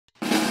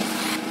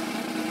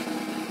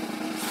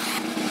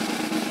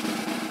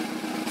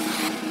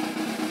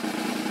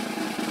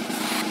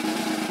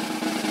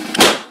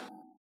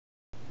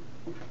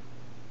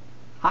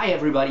Hi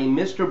everybody,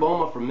 Mr.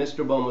 Boma from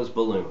Mr. Boma's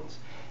Balloons.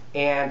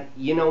 And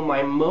you know,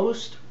 my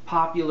most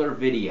popular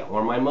video,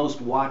 or my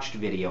most watched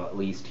video at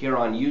least, here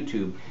on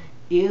YouTube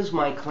is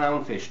my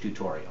clownfish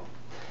tutorial.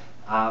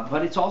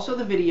 But it's also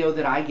the video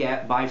that I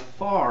get by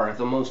far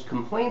the most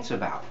complaints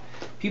about.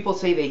 People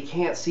say they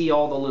can't see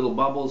all the little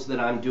bubbles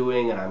that I'm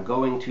doing and I'm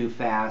going too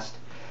fast.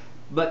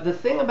 But the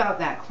thing about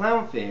that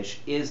clownfish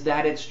is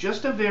that it's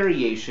just a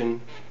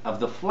variation of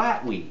the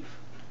flat weave.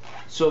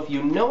 So if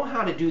you know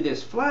how to do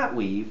this flat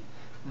weave,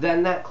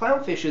 then that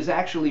clownfish is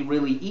actually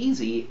really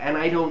easy, and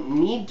I don't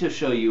need to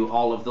show you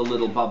all of the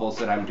little bubbles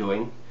that I'm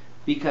doing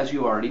because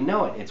you already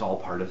know it. It's all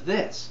part of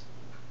this.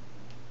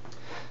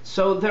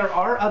 So there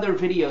are other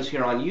videos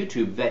here on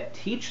YouTube that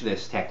teach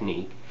this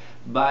technique,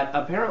 but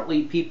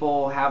apparently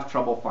people have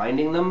trouble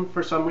finding them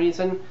for some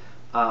reason.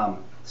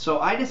 So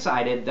I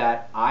decided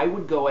that I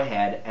would go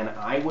ahead and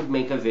I would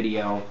make a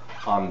video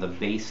on the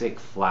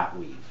basic flat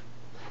weave.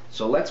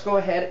 So let's go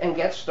ahead and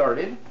get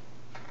started.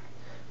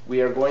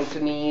 We are going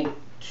to need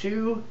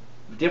 2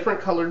 different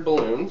colored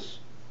balloons.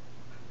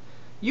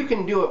 You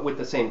can do it with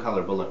the same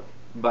color balloon,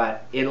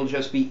 but it'll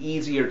just be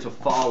easier to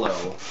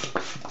follow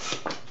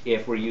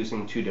if we're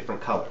using 2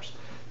 different colors.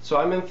 So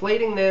I'm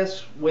inflating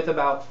this with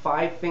about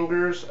 5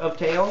 fingers of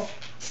tail.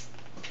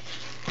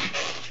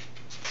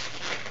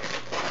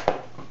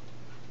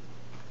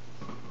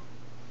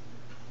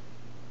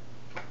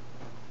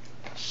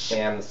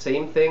 And the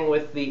same thing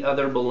with the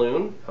other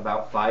balloon,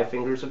 about 5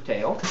 fingers of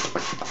tail.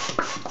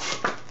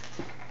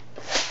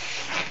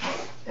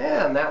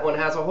 And that one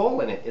has a hole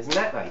in it. Isn't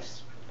that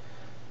nice?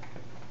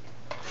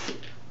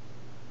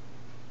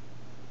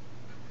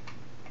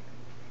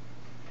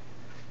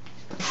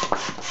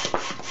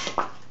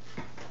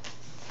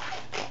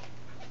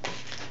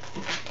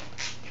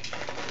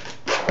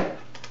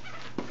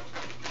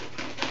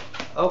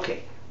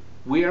 Okay,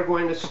 we are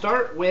going to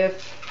start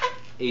with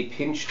a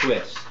pinch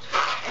twist.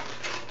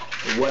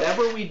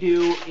 Whatever we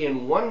do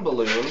in one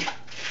balloon,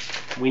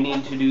 we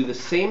need to do the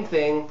same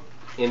thing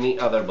in the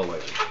other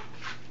balloon.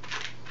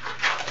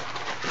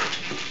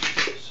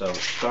 So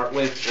start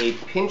with a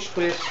pinch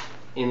twist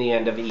in the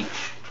end of each.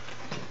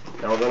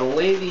 Now we're going to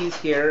lay these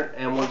here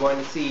and we're going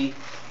to see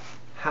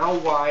how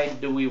wide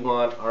do we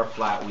want our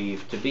flat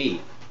weave to be.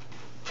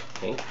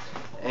 Okay?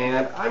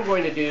 And I'm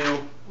going to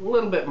do a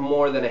little bit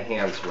more than a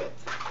hand's width.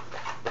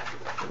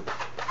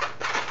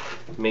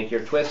 Make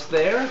your twist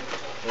there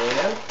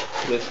and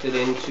twist it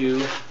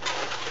into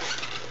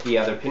the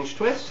other pinch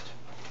twist.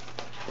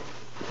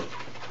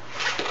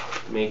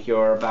 Make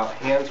your about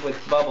hand's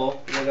width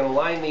bubble. We're going to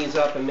line these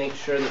up and make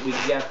sure that we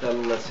get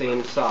them the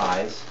same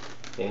size.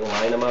 Okay,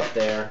 line them up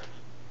there,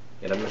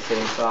 get them the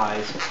same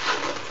size,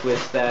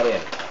 twist that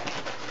in.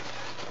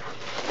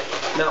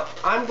 Now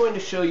I'm going to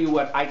show you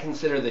what I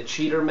consider the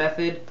cheater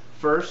method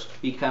first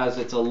because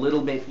it's a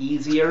little bit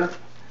easier.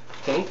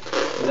 Okay,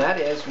 so that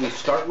is, we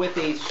start with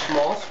a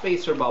small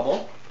spacer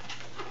bubble.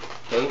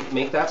 Okay,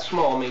 make that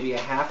small, maybe a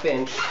 ½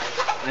 inch,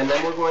 and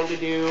then we're going to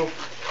do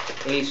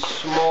a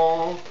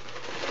small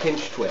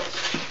pinch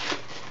twist.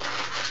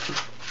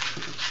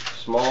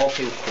 Small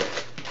pinch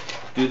twist.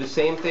 Do the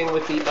same thing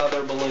with the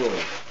other balloon.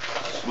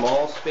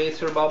 Small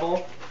spacer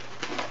bubble,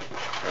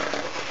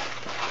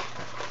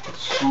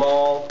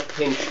 small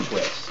pinch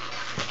twist.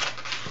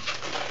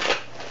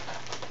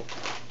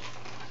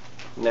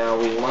 Now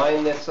we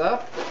line this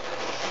up.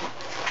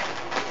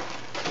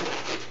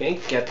 Okay,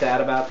 get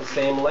that about the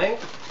same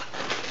length.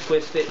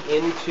 Twist it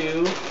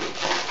into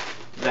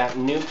that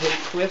new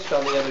pinch twist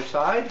on the other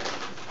side.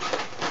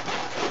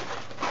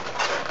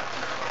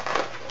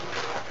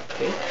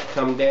 Okay,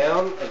 come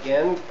down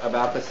again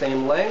about the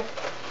same length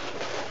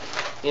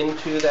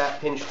into that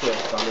pinch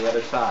twist on the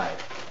other side.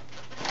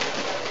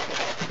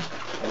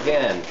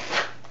 Again,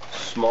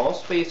 small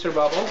spacer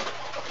bubble,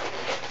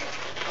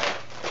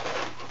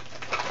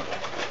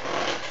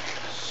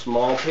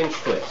 small pinch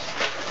twist.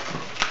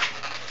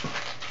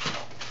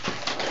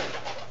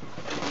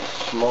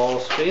 Small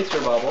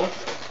spacer bubble,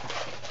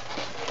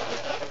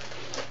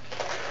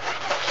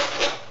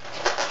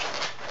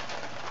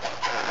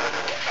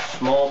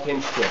 small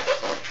pinch twist.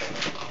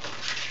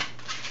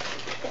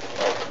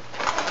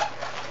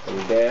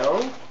 And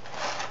down.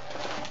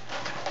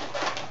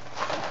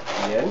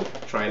 Again,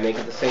 try and make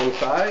it the same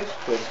size.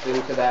 Twist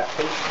into that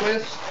pinch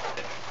twist.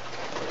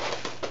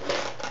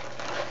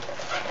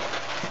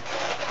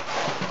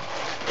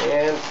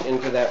 And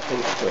into that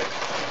pinch twist.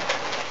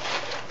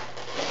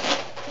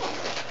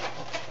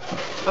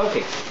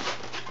 Okay,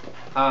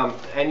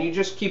 and you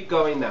just keep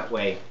going that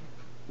way.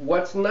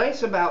 What's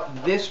nice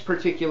about this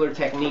particular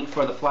technique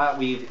for the flat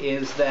weave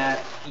is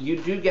that you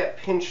do get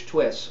pinch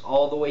twists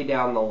all the way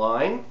down the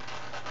line,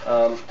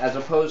 as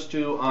opposed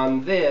to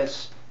on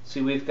this,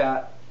 see, we've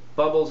got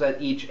bubbles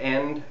at each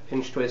end,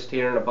 pinch twist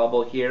here and a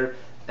bubble here,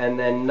 and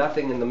then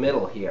nothing in the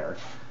middle here.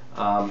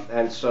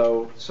 And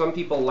so some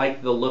people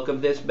like the look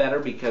of this better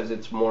because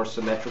it's more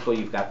symmetrical.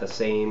 You've got the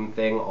same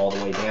thing all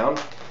the way down.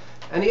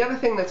 And the other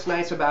thing that's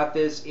nice about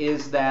this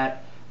is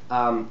that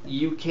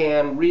you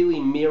can really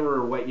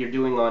mirror what you're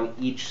doing on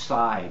each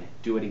side.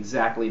 Do it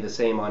exactly the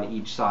same on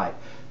each side.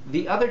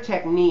 The other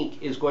technique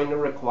is going to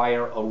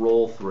require a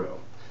roll through.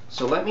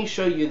 So let me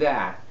show you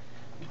that.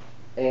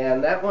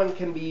 And that one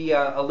can be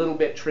a little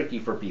bit tricky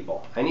for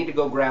people. I need to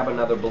go grab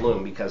another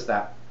balloon because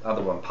that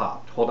other one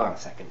popped. Hold on a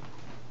second.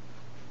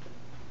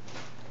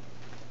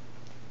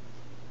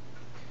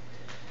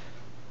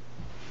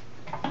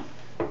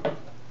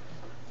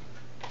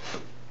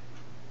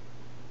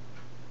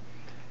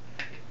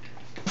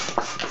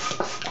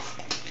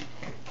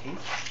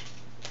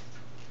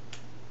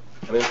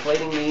 I'm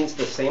inflating these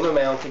the same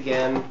amount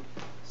again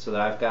so that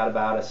I've got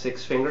about a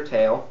 6-finger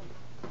tail.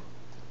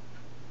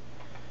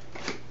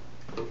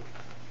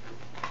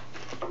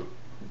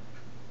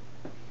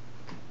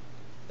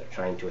 They're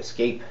trying to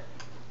escape.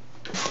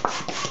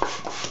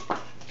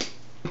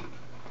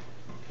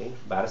 Okay,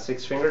 about a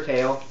 6-finger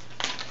tail.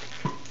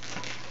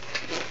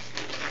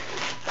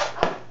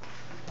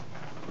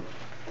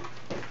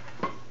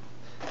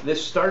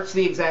 This starts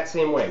the exact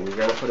same way. We're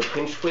going to put a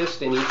pinch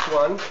twist in each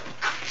one.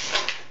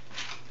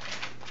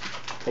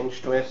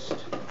 Pinch twist.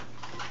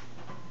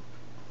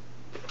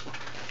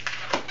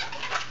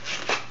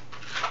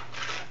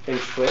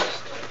 Pinch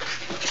twist.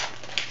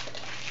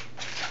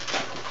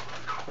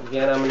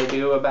 Again, I'm going to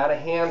do about a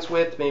hand's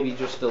width, maybe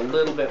just a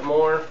little bit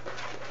more,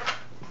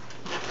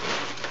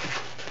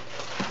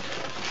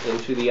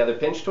 into the other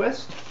pinch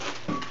twist.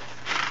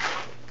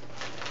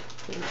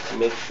 Okay,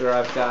 make sure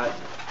I've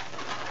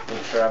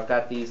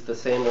got these the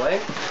same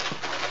length.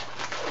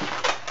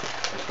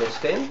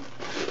 Twist in.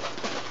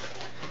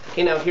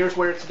 Okay, now here's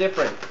where it's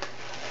different.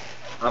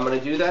 I'm going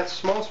to do that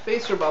small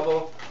spacer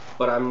bubble,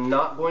 but I'm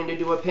not going to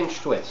do a pinch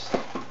twist.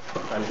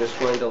 I'm just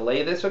going to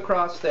lay this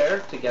across there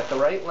to get the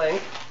right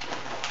length.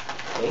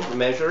 Okay,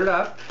 measure it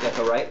up, get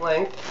the right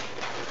length,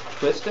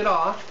 twist it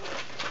off,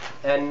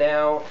 and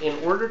now in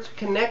order to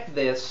connect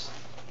this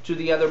to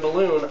the other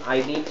balloon,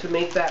 I need to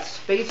make that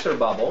spacer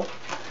bubble.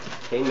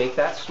 Okay, make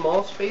that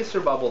small spacer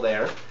bubble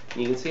there.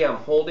 You can see I'm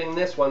holding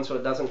this one so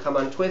it doesn't come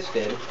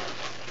untwisted.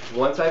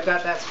 Once I've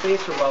got that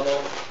spacer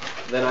bubble,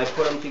 then I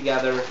put them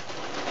together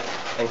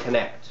and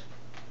connect.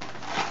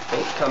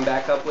 Okay, come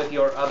back up with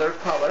your other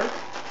color.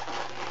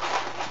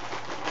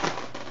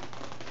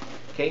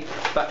 Okay,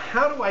 but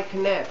how do I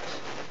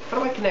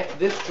connect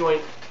this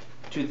joint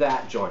to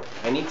that joint?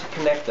 I need to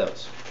connect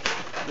those.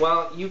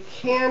 Well, you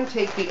can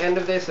take the end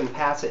of this and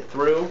pass it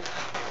through,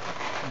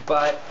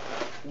 but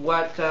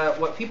what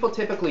people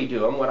typically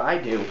do, and what I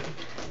do,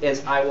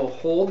 is I will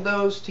hold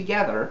those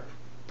together.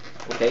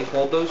 Okay,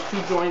 hold those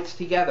two joints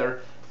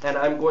together, and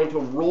I'm going to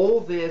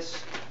roll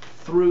this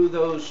through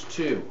those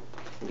two.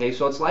 Okay,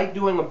 so it's like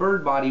doing a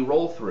bird body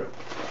roll through.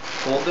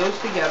 Hold those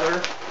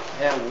together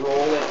and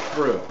roll it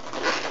through,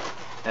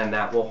 and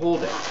that will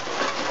hold it.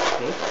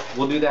 Okay,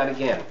 we'll do that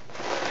again.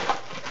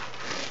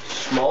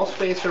 Small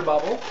spacer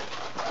bubble,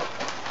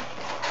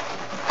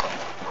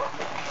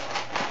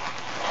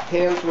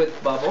 hands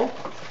width bubble.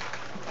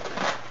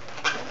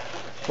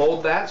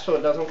 Hold that so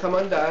it doesn't come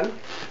undone.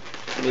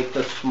 Make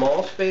the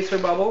small spacer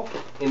bubble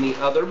in the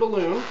other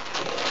balloon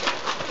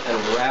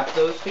and wrap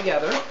those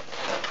together.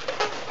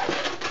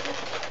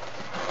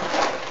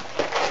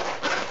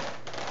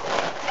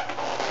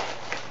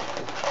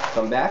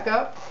 Come back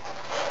up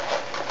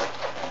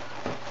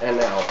and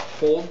now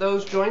hold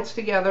those joints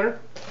together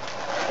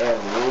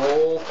and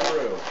roll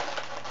through.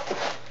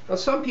 Now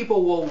some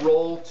people will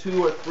roll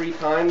 2 or 3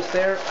 times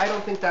there. I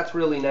don't think that's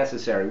really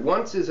necessary.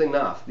 Once is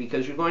enough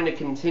because you're going to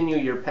continue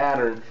your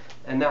pattern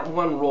and that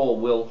one roll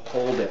will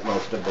hold it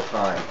most of the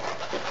time.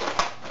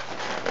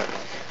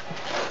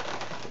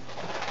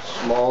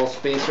 Small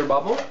spacer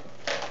bubble.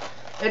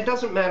 It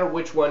doesn't matter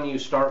which one you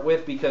start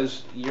with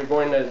because you're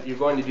going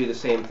to do the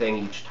same thing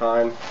each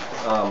time.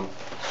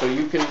 So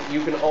you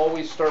can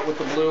always start with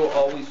the blue,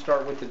 always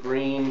start with the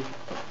green,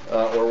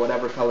 or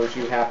whatever colors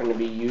you happen to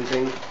be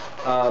using.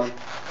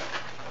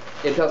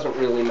 It doesn't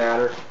really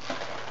matter.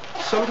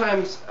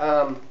 Sometimes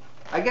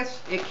I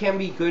guess it can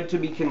be good to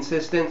be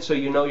consistent so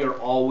you know you're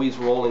always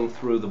rolling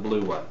through the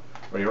blue one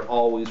or you're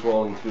always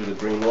rolling through the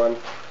green one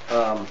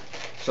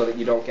so that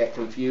you don't get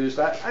confused.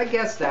 I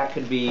guess that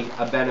could be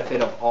a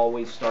benefit of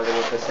always starting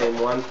with the same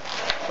one,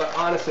 but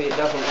honestly it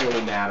doesn't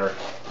really matter.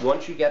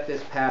 Once you get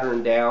this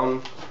pattern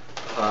down,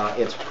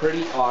 it's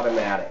pretty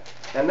automatic.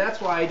 And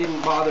that's why I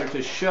didn't bother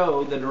to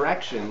show the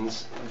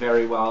directions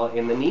very well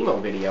in the Nemo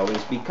video,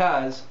 is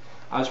because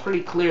I was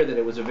pretty clear that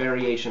it was a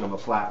variation of a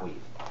flat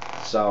weave.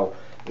 So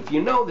if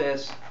you know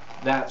this,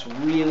 that's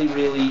really,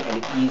 really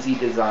an easy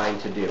design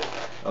to do.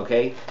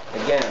 Okay?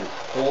 Again,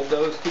 hold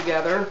those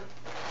together,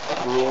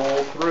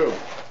 roll through.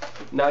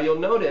 Now you'll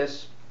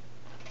notice,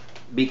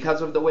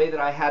 because of the way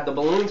that I had the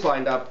balloons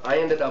lined up, I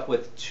ended up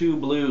with 2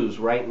 blues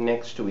right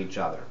next to each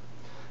other.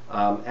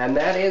 And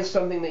that is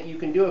something that you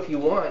can do if you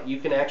want. You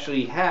can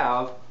actually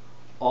have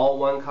all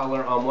one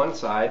color on one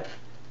side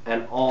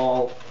and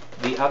all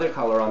the other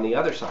color on the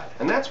other side.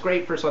 And that's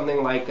great for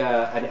something like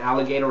an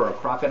alligator or a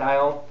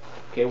crocodile,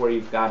 okay, where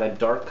you've got a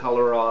dark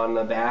color on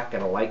the back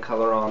and a light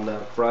color on the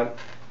front.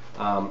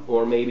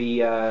 or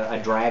maybe a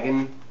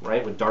dragon,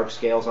 right, with dark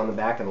scales on the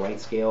back and light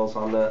scales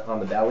on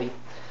the belly.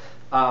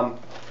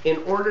 In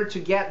order to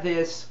get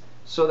this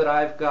so that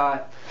I've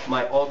got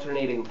my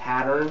alternating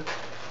pattern,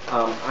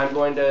 I'm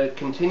going to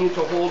continue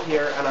to hold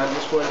here, and I'm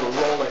just going to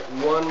roll it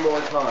one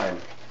more time.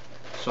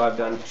 So I've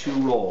done 2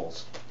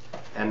 rolls,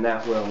 and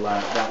that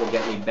will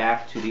get me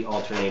back to the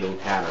alternating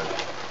pattern.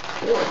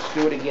 Okay, let's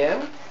do it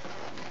again.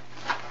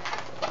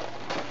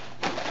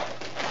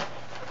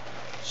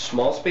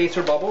 Small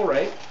spacer bubble,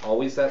 right?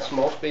 Always that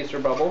small spacer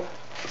bubble.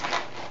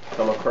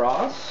 Come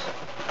across,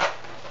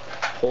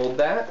 hold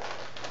that.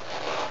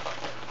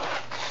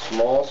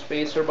 Small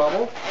spacer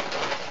bubble.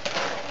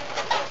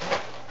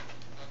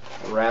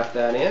 Wrap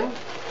that in.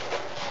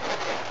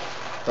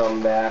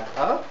 Come back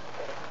up.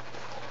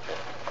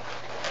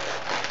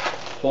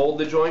 Hold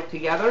the joint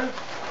together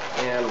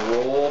and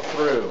roll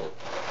through.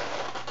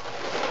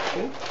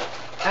 Okay.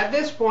 At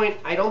this point,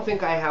 I don't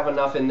think I have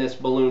enough in this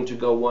balloon to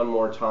go one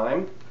more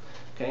time.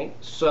 Okay,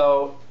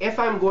 so if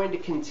I'm going to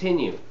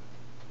continue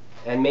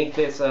and make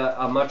this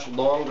a much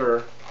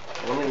longer,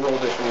 let me roll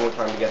this one more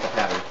time to get the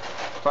pattern.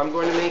 If I'm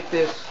going to make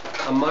this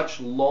a much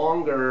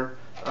longer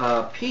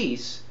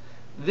piece,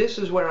 this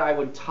is where I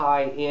would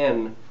tie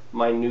in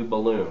my new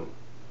balloon.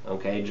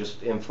 Okay,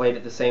 just inflate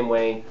it the same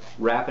way,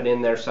 wrap it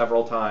in there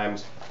several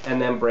times,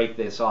 and then break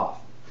this off.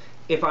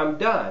 If I'm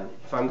done,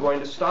 if I'm going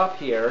to stop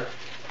here,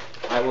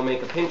 I will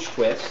make a pinch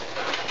twist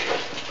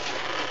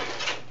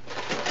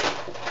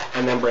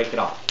and then break it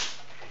off.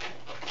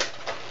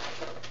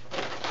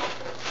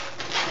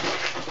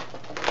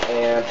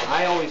 And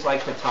I always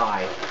like to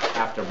tie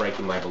after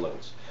breaking my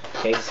balloons.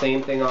 Okay,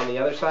 same thing on the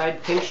other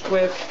side, pinch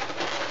twist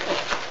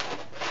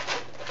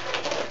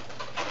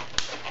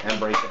and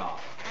break it off.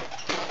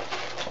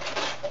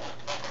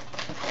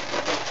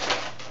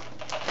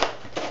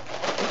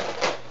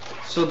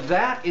 So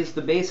that is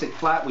the basic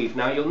flat weave.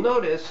 Now you'll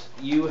notice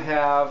you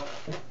have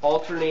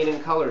alternating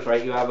colors,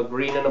 right? You have a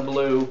green and a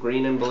blue,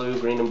 green and blue,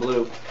 green and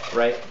blue,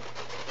 right?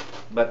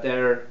 But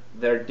they're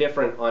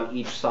different on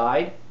each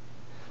side.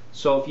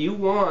 So if you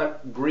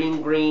want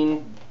green,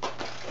 green,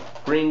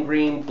 green,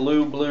 green,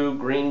 blue, blue,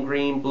 green,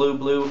 green, blue,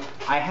 blue,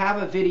 I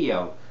have a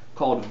video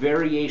called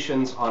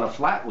Variations on a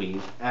Flat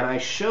Weave, and I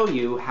show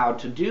you how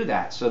to do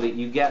that so that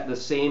you get the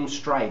same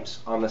stripes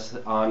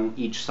on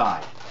each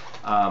side.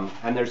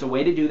 And there's a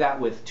way to do that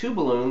with 2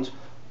 balloons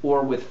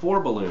or with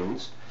 4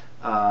 balloons,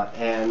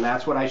 and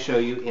that's what I show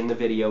you in the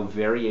video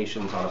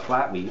Variations on a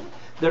Flat Weave.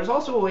 There's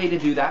also a way to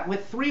do that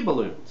with 3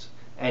 balloons,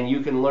 and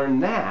you can learn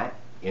that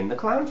in the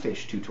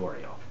clownfish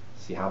tutorial.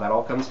 See how that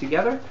all comes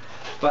together?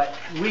 But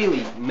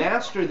really,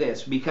 master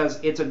this because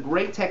it's a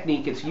great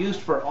technique. It's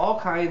used for all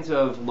kinds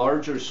of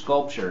larger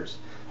sculptures.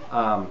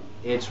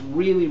 It's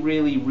really,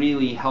 really,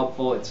 really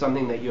helpful. It's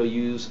something that you'll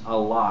use a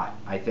lot,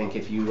 I think,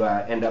 if you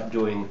end up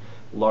doing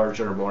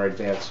larger, more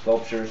advanced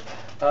sculptures.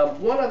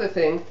 One other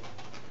thing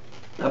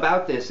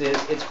about this is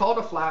it's called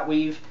a flat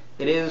weave.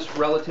 It is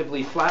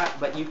relatively flat,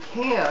 but you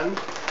can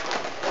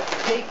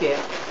take it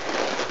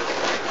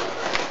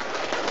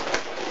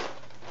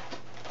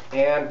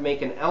and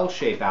make an L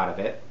shape out of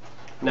it.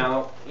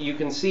 Now you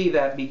can see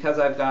that because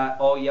I've got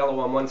all yellow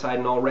on one side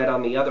and all red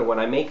on the other, when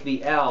I make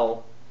the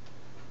L,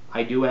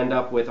 I do end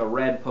up with a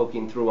red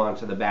poking through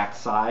onto the back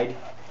side.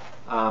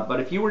 But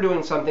if you were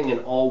doing something in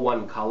all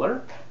one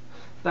color,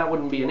 that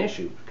wouldn't be an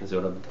issue because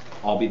it would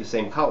all be the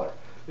same color.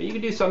 But you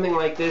could do something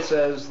like this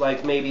as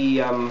like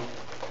maybe, I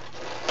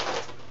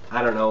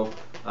don't know,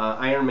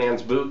 Iron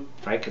Man's boot,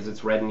 right, because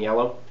it's red and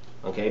yellow,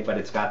 okay, but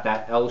it's got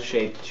that L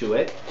shape to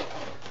it.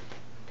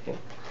 Okay.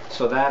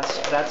 So that's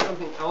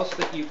something else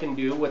that you can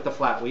do with the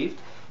flat weave.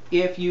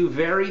 If you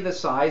vary the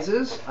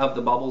sizes of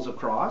the bubbles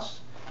across,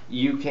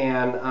 you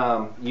can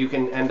you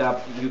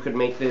could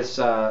make this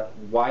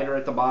wider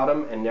at the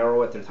bottom and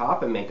narrow at the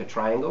top and make a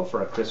triangle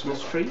for a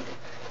Christmas tree.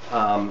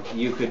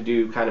 You could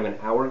do kind of an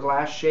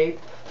hourglass shape.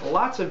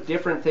 Lots of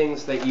different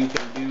things that you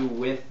can do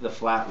with the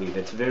flat weave.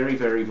 It's very,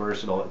 very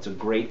versatile. It's a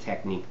great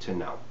technique to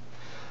know.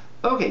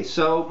 Okay,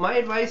 so my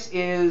advice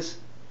is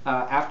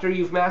after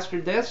you've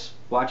mastered this,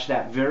 watch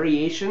that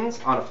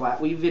Variations on a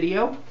Flat Weave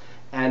video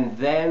and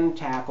then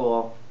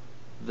tackle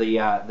the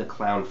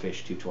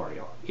clownfish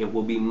tutorial. It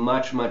will be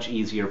much, much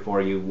easier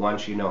for you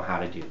once you know how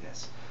to do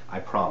this. I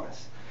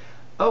promise.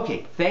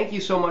 Okay, thank you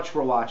so much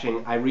for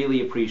watching. I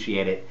really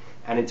appreciate it.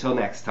 And until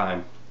next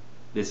time,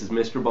 this is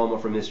Mr. Boma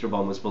from Mr.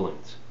 Boma's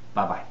Balloons.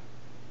 Bye-bye.